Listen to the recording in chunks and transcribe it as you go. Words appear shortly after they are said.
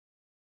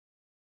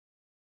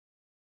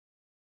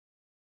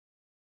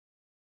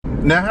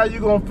Now how you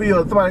gonna feel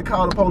if somebody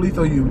called the police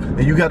on you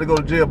and you got to go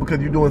to jail because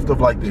you're doing stuff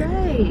like that?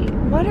 Jay,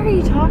 what are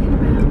you talking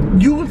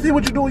about? You see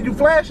what you're doing, you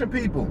flashing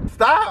people.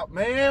 Stop,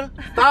 man.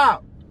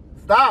 Stop.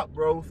 Stop,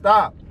 bro.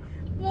 Stop.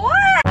 What?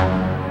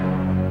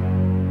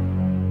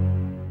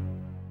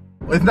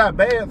 It's not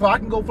bad, so I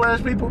can go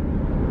flash people.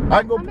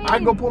 I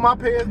can go pull my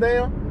pants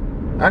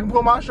down. I can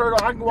pull my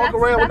shirt on. I can walk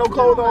around with no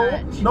clothes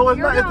on. No, it's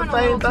not. It's the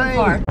same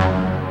thing.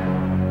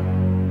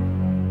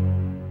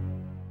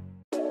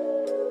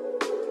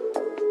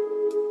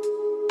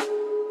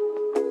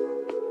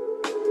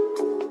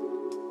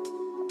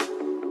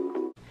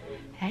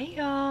 Hey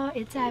y'all,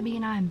 it's Abby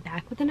and I'm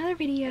back with another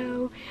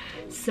video.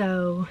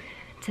 So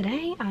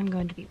today I'm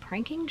going to be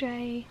pranking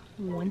Jay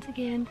once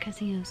again because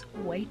he is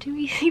way too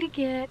easy to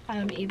get,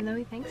 even though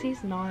he thinks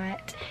he's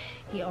not.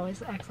 He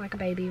always acts like a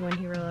baby when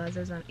he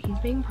realizes that he's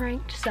being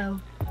pranked, so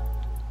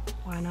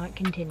why not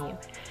continue?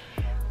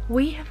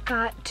 We have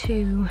got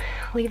to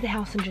leave the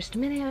house in just a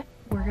minute.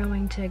 We're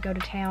going to go to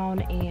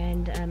town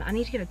and I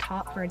need to get a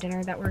top for a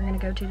dinner that we're going to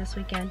go to this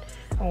weekend.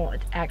 Well,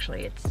 it's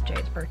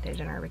Jay's birthday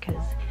dinner because,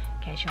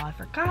 in case y'all have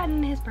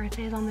forgotten, his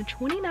birthday is on the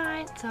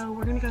 29th, so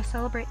we're going to go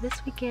celebrate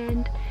this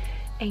weekend.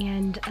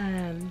 And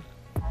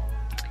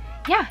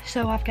yeah,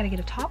 so I've got to get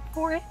a top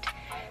for it.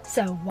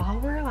 So while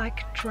we're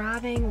like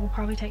driving, we'll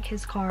probably take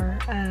his car.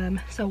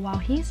 So while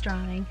he's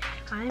driving,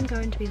 I'm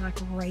going to be like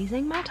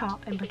raising my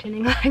top and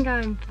pretending like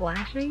I'm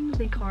flashing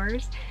the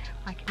cars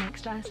like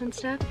next to us and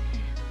stuff.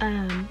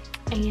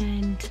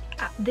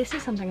 This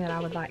is something that I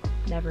would like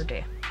never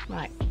do.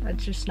 Like,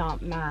 that's just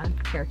not my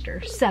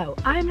character. So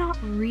I'm not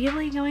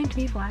really going to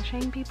be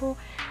flashing people,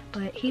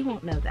 but he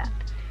won't know that.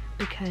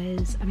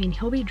 Because, I mean,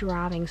 he'll be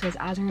driving, so his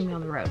eyes are gonna be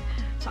on the road.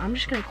 So I'm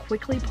just gonna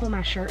quickly pull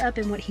my shirt up,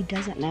 and what he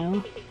doesn't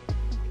know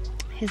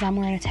is I'm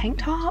wearing a tank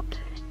top,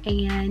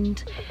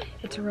 and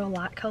it's real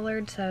light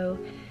colored, so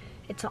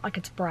it's not like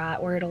it's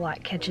bright where it'll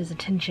like catch his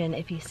attention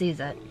if he sees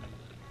it.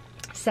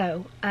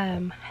 So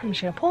I'm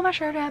just gonna pull my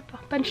shirt up a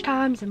bunch of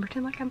times and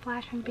pretend like I'm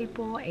flashing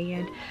people,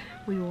 and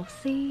we will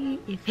see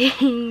if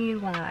he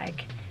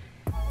like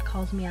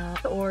calls me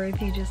out or if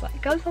he just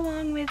like goes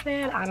along with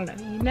it. I don't know,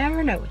 you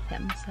never know with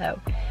him. So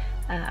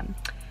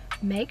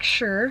make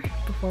sure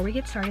before we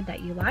get started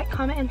that you like,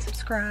 comment, and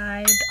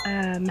subscribe.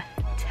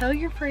 Tell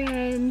your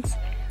friends.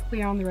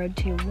 We are on the road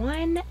to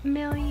 1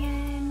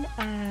 million,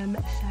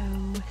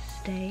 so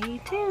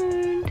stay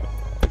tuned.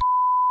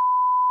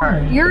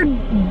 You're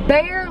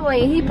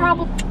barely, he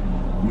probably...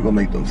 You gonna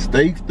make them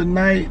steaks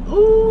tonight?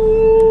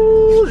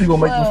 Ooh, you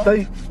gonna make some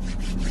steaks?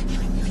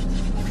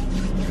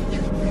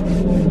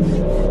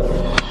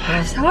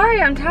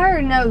 Sorry, I'm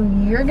tired. No,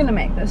 you're gonna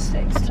make those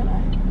steaks tonight.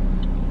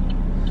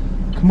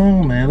 Come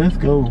on, man, let's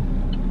go.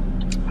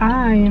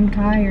 I am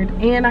tired,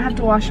 and I have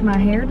to wash my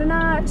hair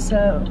tonight,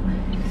 so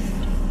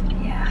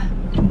yeah.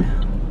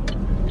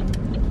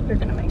 You're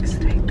gonna make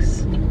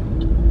steaks.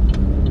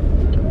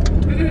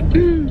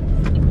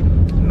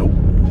 Nope.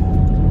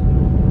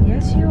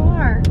 Yes, you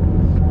are.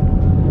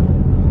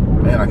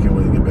 Man, I can't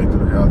wait to get back to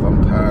the house.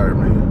 I'm tired,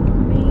 man.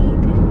 Me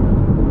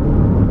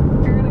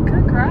too. You're gonna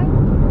cook, right?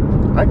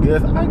 I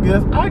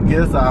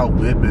guess I'll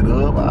whip it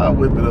up. I'll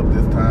whip it up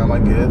this time, I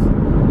guess.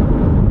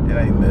 It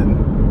ain't nothing.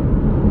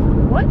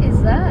 What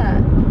is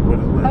that? What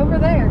is what? Over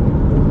there.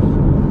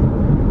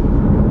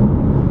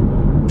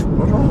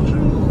 What's wrong with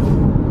you?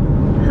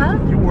 Huh?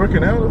 You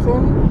working out or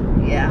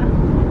something? Yeah.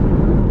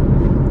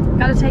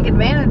 Gotta take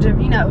advantage of,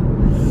 you know,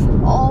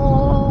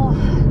 all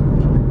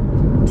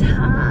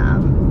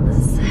time.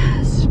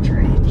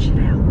 Stretch it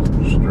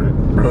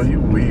out. Bro,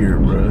 you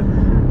weird, bro.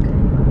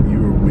 You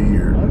were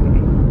weird.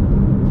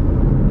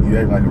 You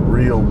act like a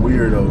real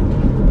weirdo.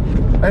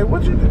 Hey,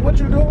 what you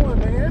doing,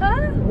 man? Huh?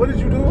 What is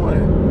you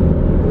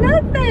doing?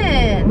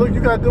 Nothing. Look,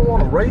 you got them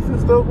on a race and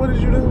stuff. What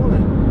is you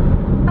doing?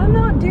 I'm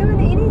not doing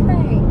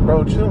anything.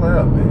 Bro, chill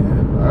out,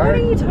 man. All What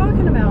right? are you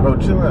talking about? Bro,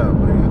 chill out,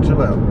 man.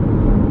 Chill out.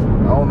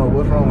 I don't know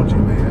what's wrong with you,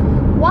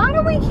 man. Why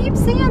do we keep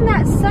seeing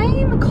that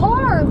same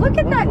car? Look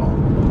at that.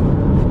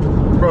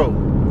 Bro,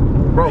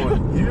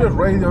 you just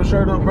raise your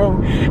shirt up, bro.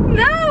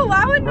 No,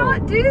 I would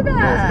not do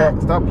that. Bro,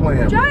 stop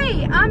playing.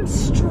 Jay, I'm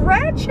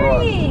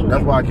stretching. Bro,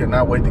 that's why I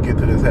cannot wait to get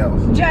to this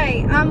house.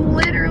 Jay, I'm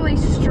literally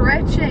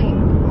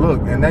stretching.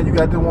 Look, and now you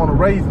got them on a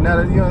race. Now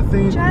that you done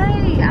seen. Jay,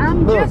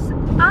 I'm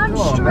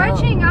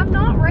stretching. I'm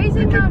not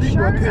raising my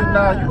shirt up.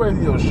 Nah, you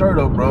raising your shirt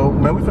up, bro.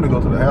 Man, we finna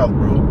go to the house,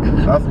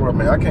 bro. I swear,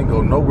 man, I can't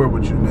go nowhere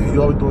with you, man.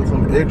 You always doing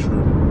something extra.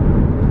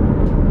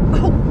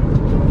 Oh.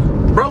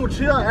 Bro,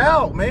 chill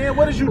out, man.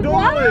 What is you doing?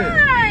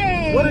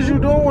 Why? What is you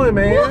doing,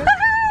 man?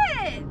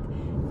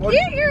 What?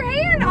 Get your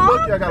hand off. You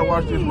lucky I gotta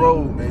watch this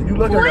road, man. You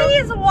lucky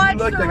Please watch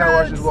the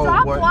road.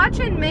 Stop boy.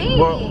 watching me.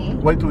 Well,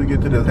 wait till we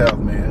get to this house,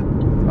 man.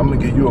 I'm gonna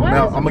give you a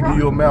mouth. I'm gonna give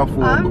you a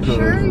mouthful. I'm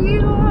sure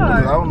you are.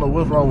 Because I don't know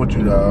what's wrong with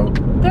you, dog.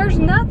 There's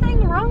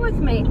nothing wrong with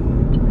me.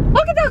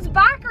 Look at those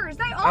bikers.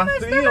 They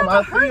almost I see them.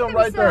 I see them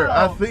right there.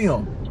 I see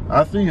them.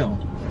 I see them.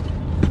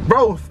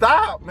 Bro,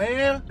 stop,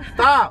 man.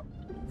 Stop.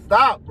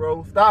 Stop,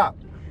 bro. Stop.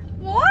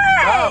 What?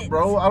 Stop,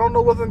 bro. I don't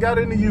know what's got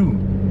into you.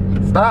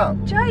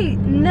 Stop. Jay,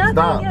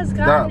 nothing has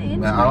gotten into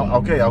me.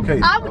 Okay.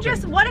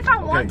 What if I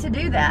want to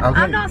do that? Okay.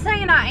 I'm not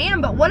saying I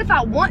am, but what if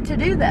I want to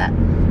do that?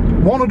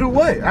 Want to do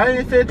what? I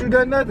ain't said you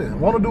done nothing.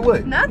 Want to do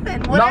what?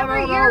 Nothing.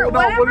 Whatever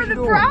whatever the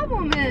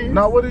problem is.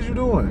 No, what is you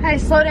doing? Hey,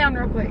 slow down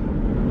real quick.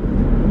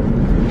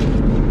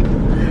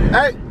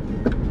 Hey,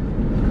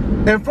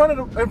 in front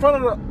of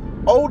the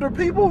older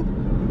people?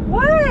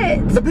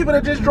 What? The people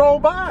that just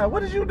drove by.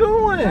 What is you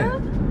doing? Huh?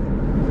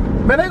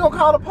 Man, they gonna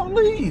call the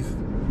police.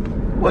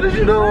 What is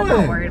you doing? I'm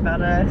not worried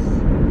about us.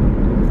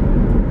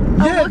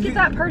 Yeah, look at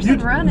that person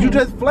running. You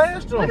just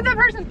flashed them. Look at that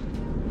person.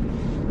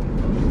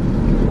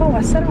 Oh,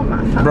 I said on my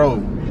phone. Bro.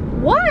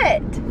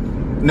 What?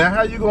 Now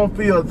how you gonna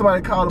feel if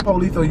somebody called the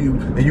police on you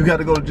and you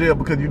gotta go to jail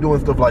because you're doing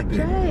stuff like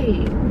that?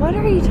 Jay, what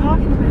are you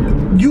talking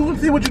about? You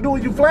see what you're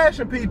doing, you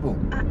flashing people.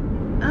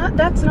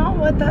 That's not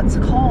what that's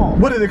called.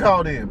 What is it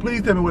called then?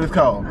 Please tell me what it's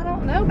called. I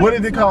don't know. What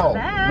is it called?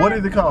 What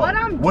is it called? That's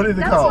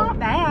not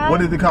bad.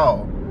 What is it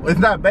called? It's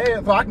not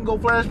bad, so I can go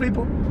flash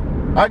people?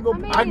 I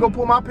can go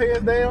pull my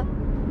pants down?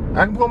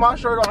 I can pull my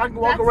shirt on, I can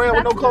walk around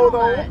with no clothes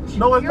on?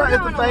 No, it's not.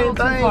 It's the same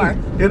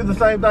thing. It is the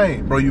same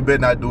thing. Bro, you better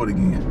not do it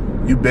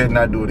again. You better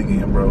not do it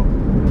again, bro.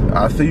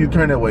 I see you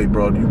turn that way,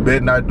 bro. You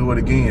better not do it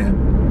again.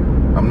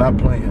 I'm not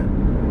playing.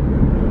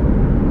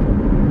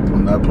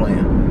 I'm not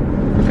playing.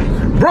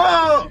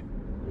 Bro!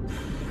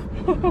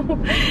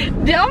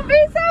 Don't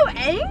be so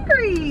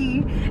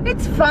angry.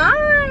 It's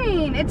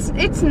fine.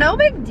 It's no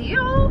big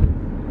deal.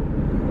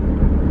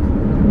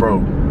 Bro.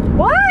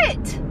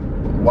 What?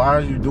 Why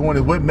are you doing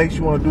it? What makes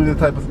you want to do this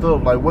type of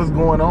stuff? Like, what's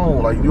going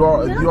on? Like, you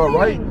are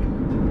right.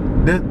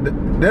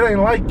 That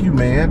ain't like you,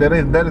 man. That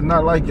is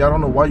not like you. I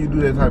don't know why you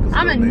do that type of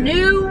stuff. I'm a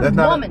new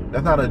woman.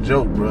 That's not a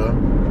joke, bro.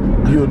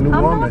 You're a new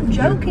woman. I'm not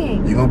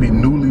joking. You're gonna be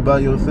newly by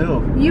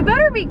yourself. You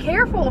better be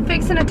careful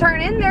fixing to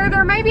turn in there.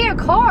 There may be a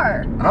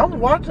car. I'm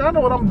watching. I know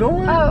what I'm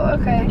doing. Oh,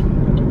 okay.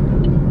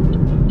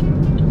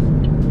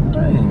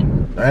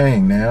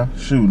 Dang now.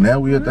 Shoot, now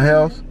we at the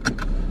house.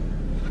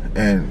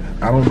 And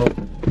I don't know.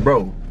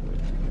 Bro,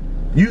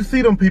 you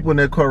see them people in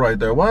that car right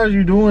there. Why are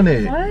you doing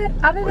that? What?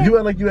 I didn't. You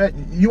act like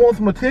you want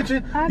some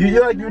attention? You're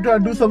like you're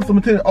trying to do some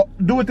attention. Oh,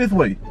 do it this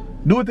way.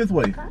 Do it this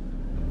way.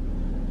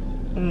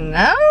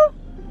 No.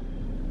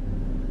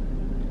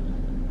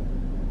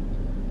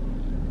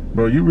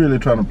 Bro, you really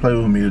trying to play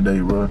with me today,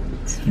 bro.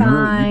 It's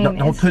fine.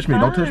 Don't touch me.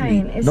 Don't touch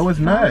me. No, it's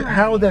not.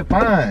 How is that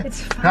fine?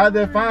 It's fine. How is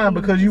that fine?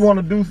 Because you want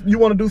to do stuff.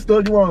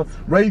 You want to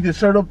raise your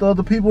shirt up to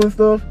other people and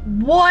stuff.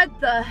 What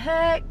the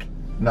heck?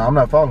 No, I'm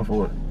not falling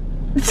for it.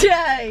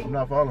 Jay. I'm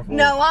not falling for it.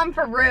 No, I'm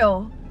for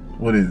real.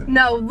 What is it?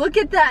 No, look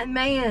at that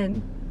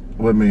man.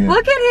 What man?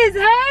 Look at his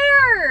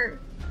hair.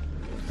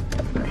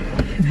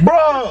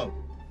 Bruh.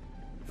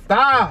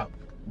 Stop.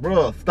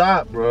 Bruh,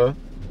 stop, bruh.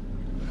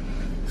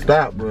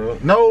 Stop, bro.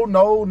 No.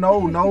 Move.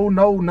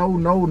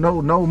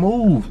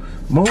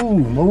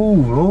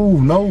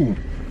 No.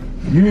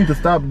 You need to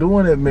stop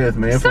doing that mess,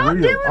 man. Stop for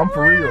real. Doing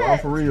I'm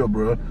for real,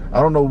 bro.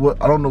 I don't know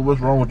what's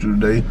wrong with you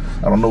today.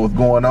 I don't know what's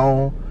going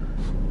on.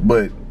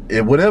 But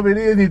if whatever it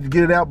is, you need to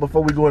get it out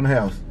before we go in the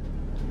house.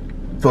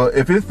 So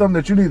if it's something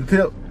that you need to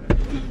tell.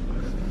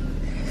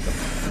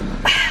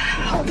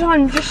 Hold on,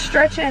 I'm just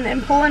stretching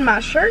and pulling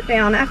my shirt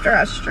down after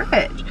I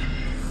stretch.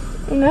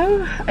 You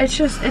know, it's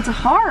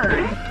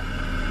hard.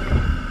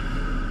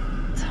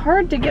 It's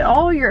hard to get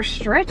all your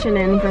stretching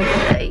in for the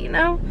day, you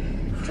know?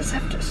 Just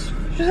have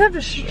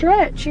to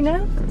stretch, you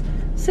know?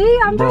 See,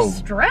 I'm just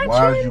stretching.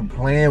 Why are you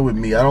playing with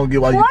me? I don't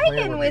get why you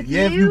playing with me.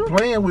 Yes, you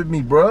playing with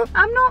me, bro.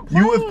 I'm not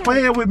playing. You was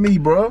playing with me,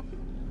 bro.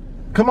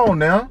 Come on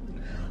now.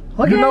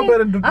 Okay. You know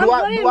better. Do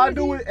I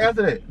do it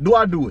after that? Do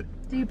I do it?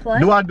 Do you play?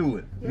 Do I do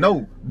it? Yeah.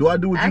 No. Do I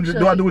do what you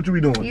be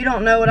doing? You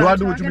don't know what I'm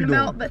talking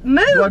about, but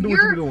move. Do I do what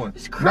you be doing?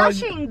 Just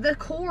crushing the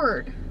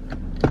cord.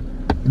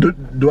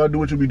 Do I do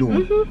what you be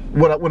doing? Mm-hmm.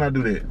 When I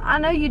do that? I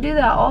know you do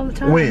that all the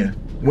time. When?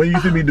 When you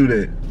see me do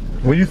that?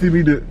 When you see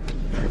me do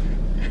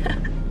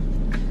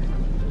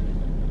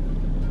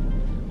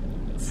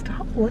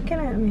Stop looking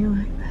at me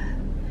like that.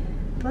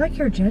 I feel like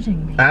you're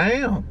judging me. I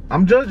am.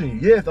 I'm judging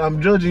you. Yes,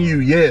 I'm judging you.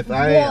 Yes,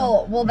 I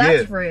am. Well,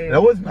 that's rude.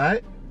 No, it's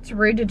not. It's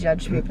rude to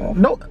judge people.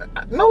 No,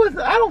 it's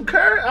not. I don't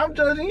care. I'm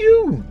judging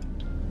you.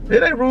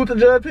 It ain't rude to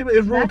judge people.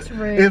 It's rude. That's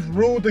rude. It's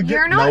rude to get.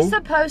 You're not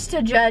supposed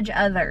to judge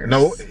others.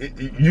 No,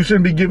 you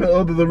shouldn't be giving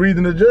others a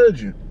reason to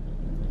judge you.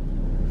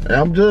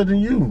 I'm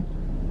judging you.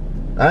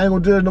 I ain't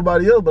gonna judge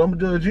nobody else, but I'm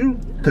gonna judge you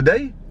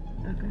today.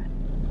 Okay.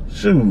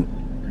 Shoot.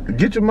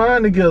 Get your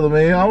mind together,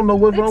 man. I don't know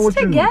what's wrong with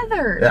you. It's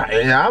together.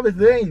 Yeah,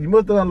 obviously ain't. You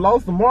must have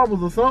lost some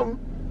marbles or something.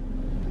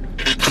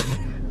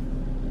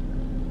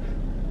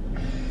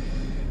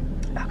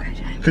 Okay,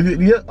 James.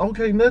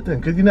 Okay, nothing.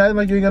 Because you're not acting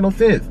like you ain't got no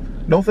sense.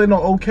 Don't say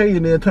no okay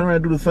and then turn around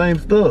and do the same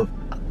stuff.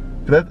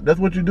 That's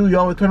what you do. You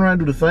always turn around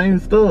and do the same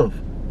stuff.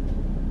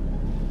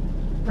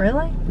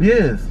 Really?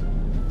 Yes.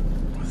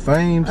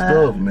 Same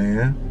stuff,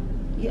 man.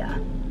 Yeah.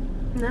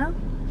 No?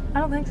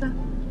 I don't think so.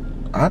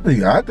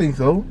 I think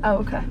so. Oh,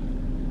 okay.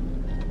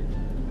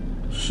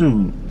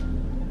 Shoot.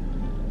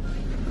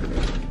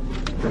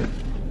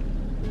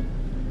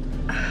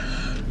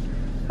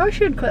 Probably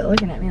should quit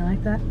looking at me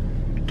like that.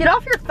 Get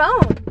off your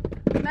phone.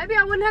 Maybe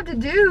I wouldn't have to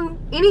do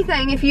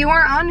anything if you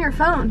weren't on your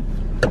phone.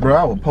 Bro,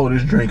 I will pour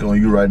this drink on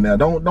you right now.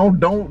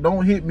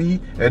 Don't hit me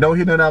and don't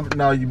hit none.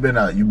 No, you bet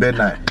not. You bet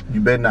not.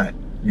 You bet not.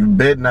 You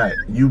bet not.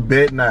 You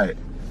bet not.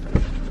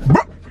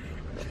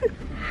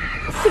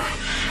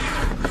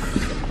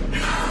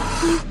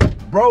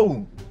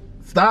 Bro,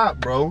 stop,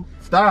 bro.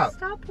 Stop.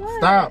 Stop what?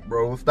 Stop,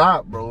 bro.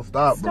 Stop, bro.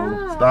 Stop,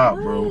 bro. Stop,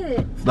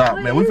 bro. Stop,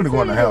 man. We finna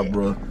go in the house,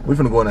 bro. We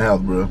finna go in the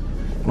house, bro.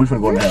 We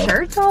finna go in the house. Your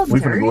shirt's all dirty. We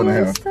finna go in the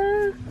house.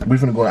 We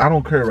finna go. I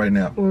don't care right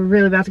now. We're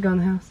really about to go in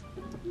the house.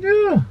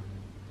 Yeah.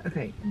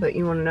 Okay, but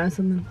you want to know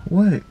something?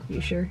 What?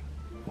 You sure?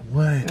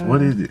 What?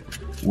 What is it?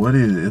 What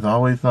is it? It's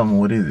always something.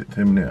 What is it?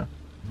 Tell me now.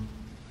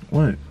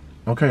 What?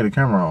 Okay, the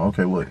camera on.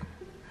 Okay, what?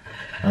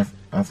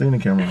 I seen the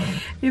camera on.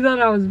 You thought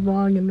I was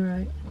vlogging,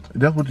 right?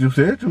 That's what you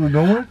said you were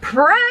doing?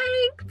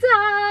 Prank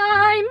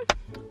time!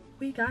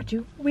 We got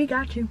you. We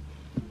got you.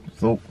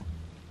 So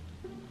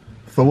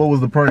what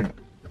was the prank?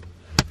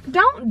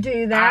 Don't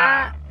do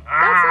that.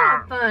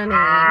 That's not funny.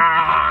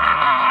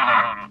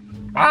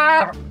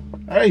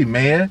 Hey,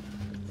 man.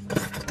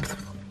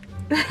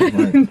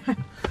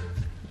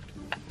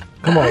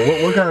 Come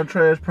on, what kind of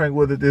trash prank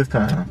was it this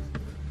time?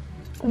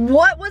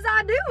 What was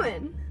I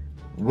doing?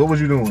 What was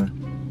you doing?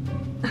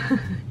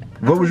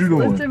 What was you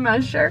doing? Lifting my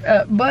shirt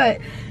up, but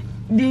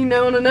do you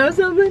want to know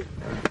something?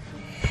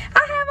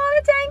 I have on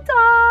a tank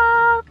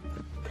top.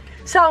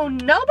 So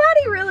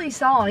nobody really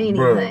saw anything.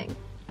 Bruh.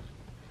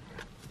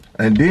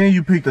 And then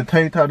you picked a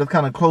tank top that's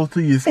kind of close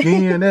to your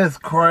skin. That's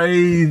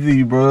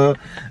crazy, bro.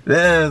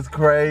 That's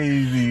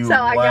crazy. So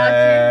I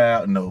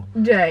got you. No.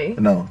 Jay.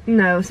 No.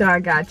 No, so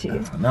I got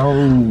you. No.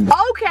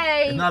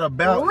 Okay. It's not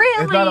about.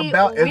 Really? It's not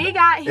about. We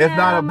got him. It's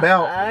not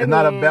about. Again. It's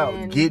not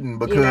about getting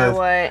because. You know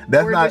what?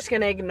 That's we're not, just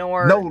gonna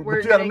ignore. No, we're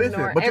but you gotta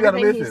listen. But you gotta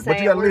listen. But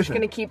you gotta We're just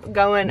gonna keep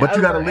going but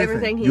you gotta over listen.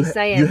 everything he's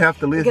saying. You have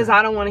to listen because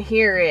I don't want to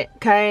hear it.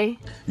 Okay.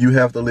 You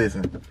have to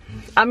listen.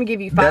 I'm gonna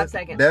give you 5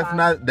 seconds.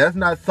 That's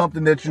not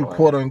something that you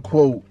quote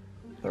unquote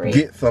 3,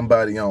 get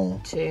somebody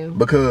on. 2.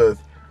 Because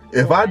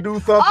if 1. I do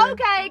something.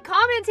 Okay,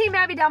 comment Team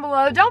Abby down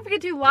below. Don't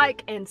forget to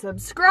like and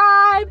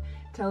subscribe.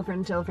 Tell a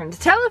friend, tell a friend,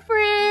 tell a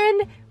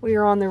friend. We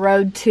are on the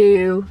road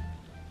to.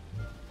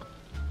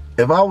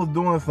 If I was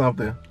doing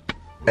something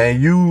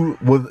and you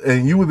was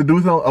to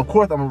do something, of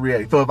course I'm gonna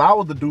react. So if I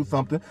was to do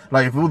something,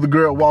 like if it was a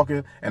girl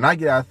walking and I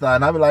get outside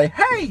and I be like,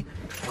 hey,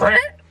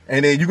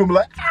 and then you gonna be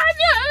like, ah,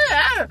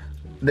 yeah.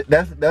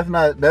 That's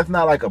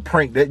not like a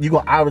prank. That you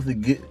gonna obviously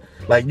get.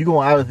 Like, you're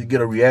going to obviously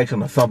get a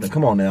reaction or something.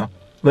 Come on now.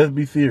 Let's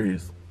be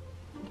serious.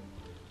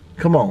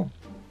 Come on.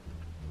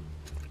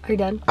 Are you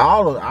done? I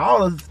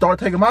ought to start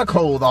taking my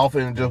clothes off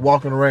and just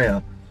walking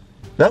around.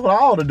 That's what I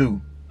ought to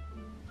do.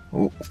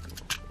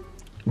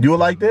 You would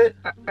like that?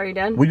 Are you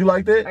done? Would you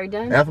like that? Are you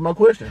done? Answer my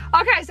question.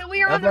 Okay, so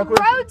we are on the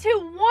road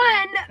to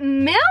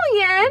 1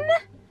 million.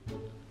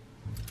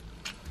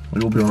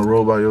 You'll be on the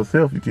road by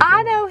yourself.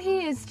 I know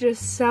he is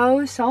just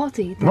so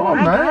salty. No,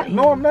 I'm not.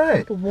 No, I'm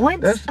not.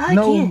 Once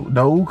again.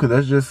 No, because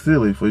that's just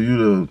silly for you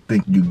to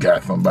think you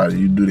got somebody.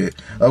 You do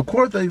that. Of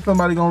course,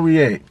 somebody gonna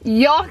react.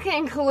 Y'all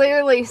can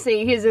clearly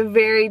see he's a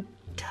very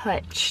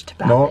touched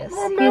by this.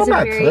 No, I'm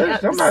not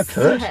touched. I'm not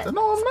touched.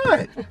 No,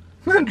 I'm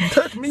not.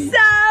 Touch me. So,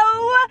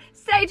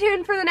 stay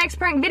tuned for the next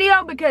prank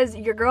video because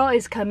your girl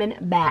is coming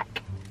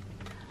back.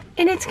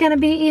 And it's gonna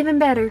be even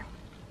better.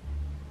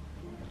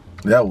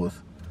 That was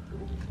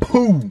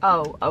poo.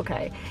 Oh,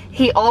 okay.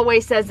 He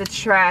always says it's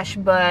trash,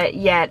 but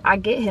yet I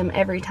get him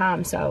every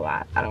time, so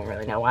I don't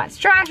really know why it's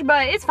trash,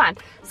 but it's fine.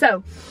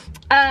 So,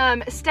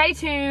 stay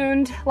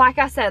tuned. Like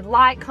I said,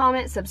 like,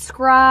 comment,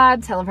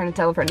 subscribe, tell a friend,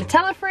 tell a friend,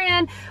 tell a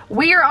friend.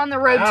 We are on the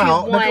road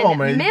to 1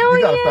 million.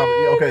 You gotta stop.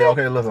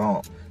 Okay, listen, hold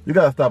on. You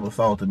gotta stop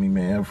assaulting me,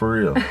 man, for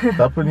real.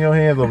 Stop putting your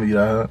hands on me,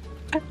 dog.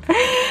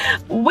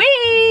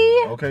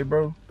 Okay,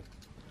 bro.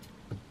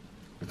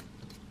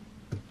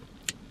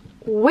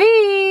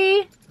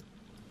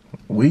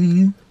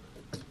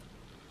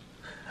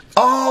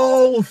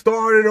 Oh,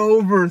 start it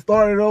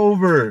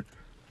over.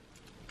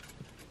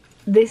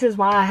 This is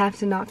why I have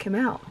to knock him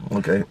out.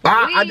 Okay.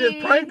 I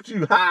just pranked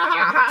you.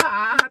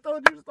 I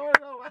told you to start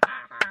it over.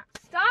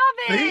 Stop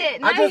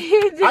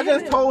it. See? I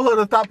just told her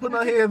to stop putting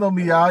her hands on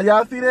me, y'all.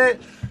 Y'all see that?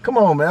 Come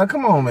on, man.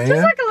 Come on, man.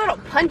 Just like a little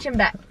punching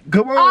back.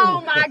 Come on.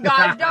 Oh my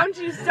God, don't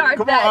you start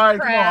that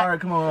crap. All right,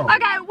 come on.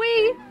 Okay,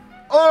 we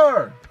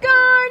are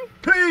gone.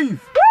 Peace.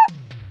 Woo!